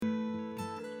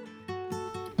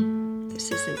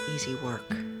This isn't easy work,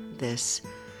 this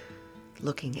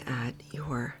looking at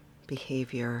your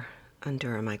behavior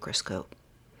under a microscope.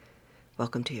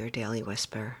 Welcome to your Daily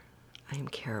Whisper. I am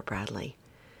Kara Bradley,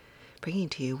 bringing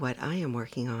to you what I am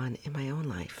working on in my own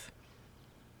life,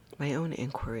 my own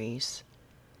inquiries,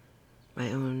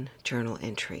 my own journal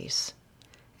entries.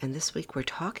 And this week we're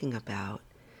talking about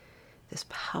this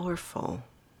powerful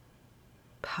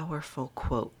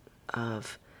quote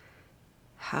of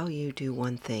how you do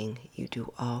one thing, you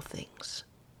do all things.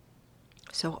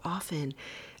 So often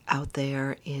out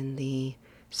there in the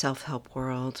self-help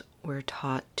world, we're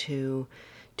taught to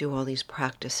do all these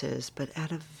practices, but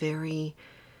at a very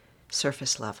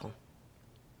surface level.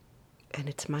 And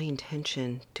it's my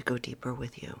intention to go deeper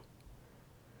with you,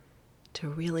 to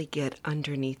really get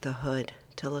underneath the hood,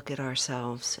 to look at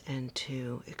ourselves and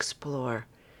to explore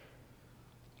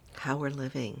how we're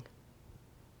living,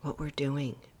 what we're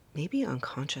doing, maybe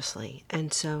unconsciously.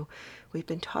 And so we've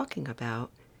been talking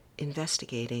about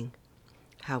investigating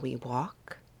how we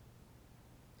walk,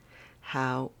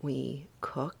 how we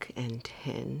cook and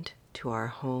tend to our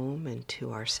home and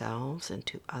to ourselves and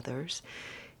to others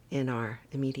in our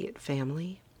immediate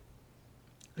family.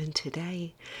 And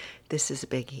today, this is a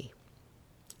biggie,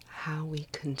 how we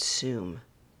consume.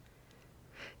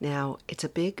 Now, it's a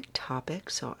big topic,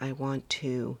 so I want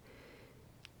to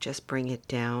just bring it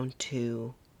down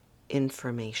to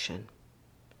information,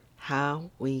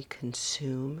 how we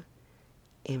consume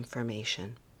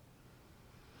information.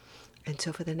 And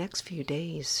so for the next few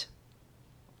days,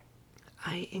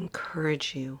 I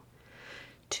encourage you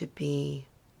to be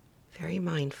very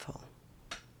mindful,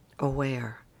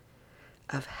 aware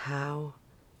of how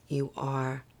you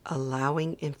are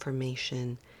allowing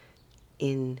information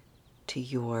into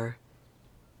your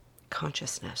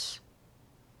consciousness.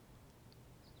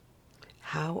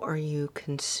 How are you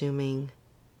consuming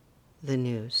the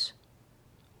news?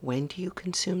 When do you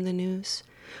consume the news?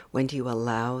 When do you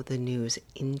allow the news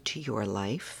into your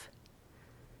life?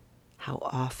 How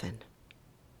often?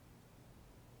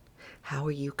 How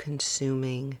are you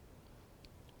consuming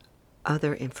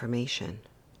other information,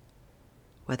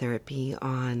 whether it be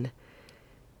on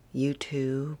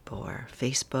YouTube or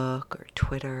Facebook or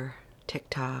Twitter,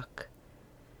 TikTok,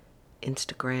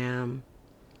 Instagram,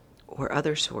 or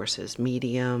other sources,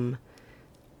 Medium?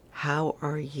 How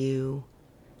are you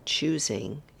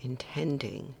choosing,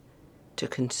 intending to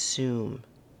consume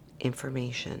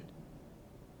information?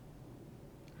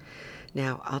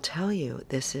 Now, I'll tell you,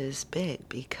 this is big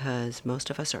because most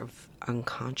of us are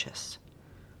unconscious.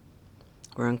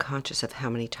 We're unconscious of how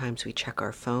many times we check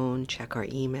our phone, check our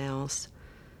emails,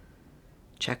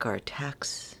 check our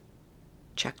texts,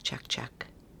 check.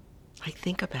 Like,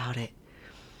 think about it.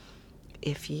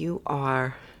 If you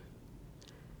are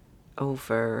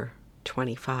over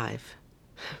 25,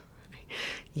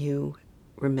 you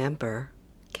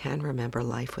can remember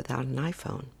life without an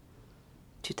iPhone.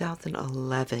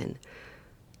 2011,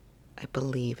 I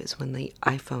believe, is when the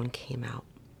iPhone came out.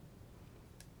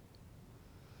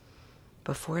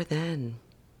 Before then,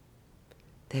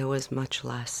 there was much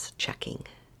less checking.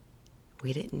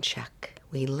 We didn't check.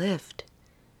 We lived.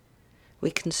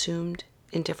 We consumed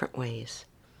in different ways.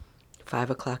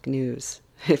 5 o'clock news.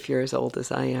 If you're as old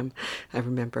as I am, I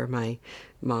remember my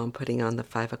mom putting on the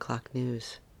 5 o'clock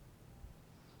news.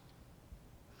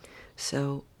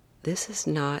 So this is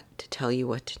not to tell you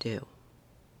what to do.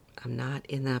 I'm not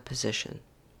in that position.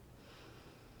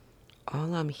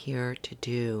 All I'm here to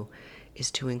do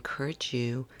is to encourage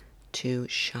you to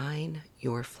shine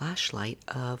your flashlight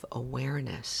of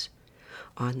awareness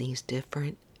on these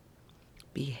different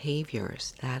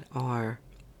behaviors that are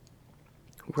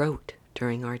rote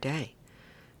during our day.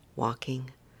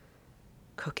 Walking,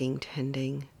 cooking,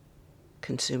 tending,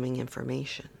 consuming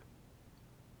information.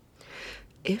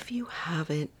 If you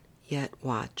haven't yet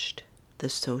watched The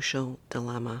Social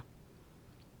Dilemma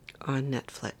on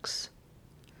Netflix,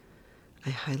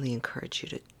 I highly encourage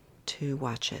you to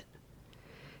watch it.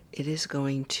 It is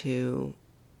going to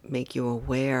make you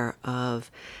aware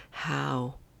of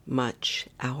how much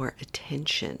our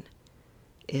attention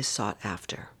is sought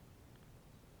after.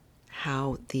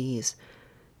 How these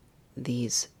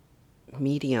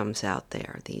mediums out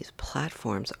there, these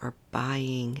platforms, are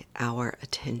buying our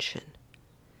attention.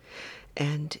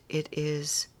 And it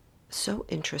is so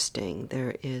interesting.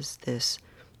 There is this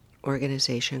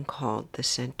organization called the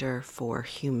Center for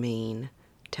Humane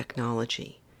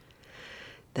Technology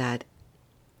that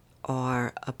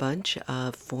are a bunch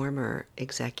of former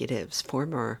executives,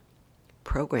 former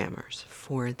programmers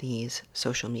for these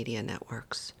social media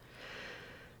networks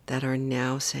that are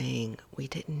now saying, we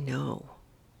didn't know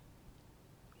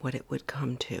what it would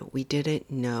come to. We didn't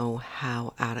know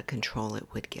how out of control it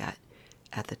would get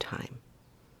at the time.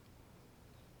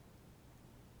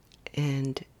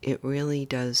 And it really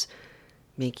does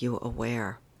make you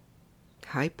aware,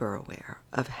 hyper aware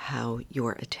of how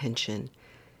your attention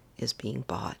is being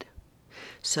bought.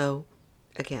 So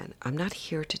again, I'm not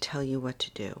here to tell you what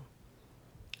to do.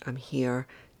 I'm here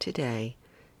today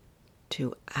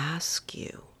to ask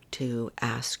you to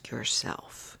ask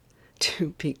yourself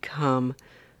to become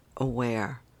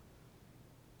aware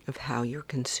of how you're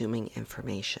consuming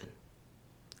information.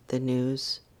 The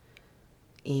news,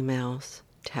 emails,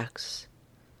 texts,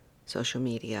 social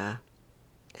media,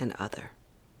 and other.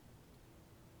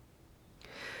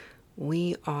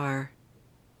 We are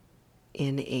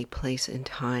in a place in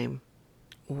time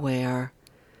where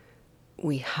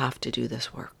we have to do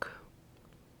this work.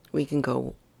 We can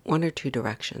go one or two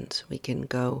directions. We can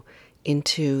go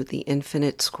into the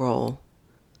infinite scroll,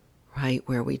 right,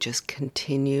 where we just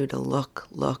continue to look,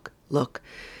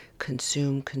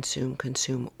 consume,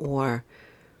 or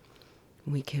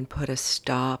we can put a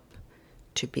stop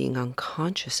to being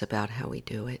unconscious about how we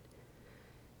do it,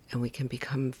 and we can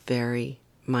become very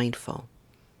mindful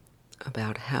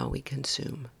about how we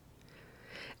consume.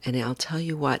 And I'll tell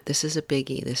you what, this is a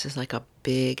biggie. This is like a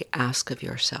big ask of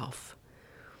yourself.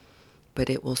 But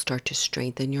it will start to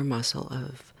strengthen your muscle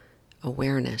of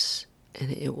awareness,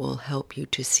 and it will help you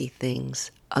to see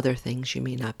things, other things you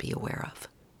may not be aware of.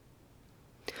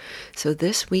 So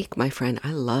this week, my friend,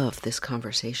 I love this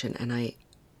conversation, and I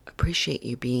appreciate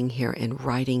you being here and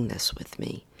writing this with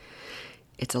me.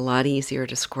 It's a lot easier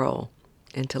to scroll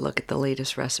and to look at the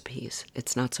latest recipes.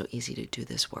 It's not so easy to do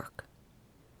this work.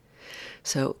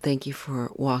 So thank you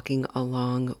for walking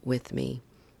along with me,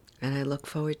 and I look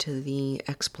forward to the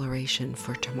exploration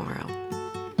for tomorrow.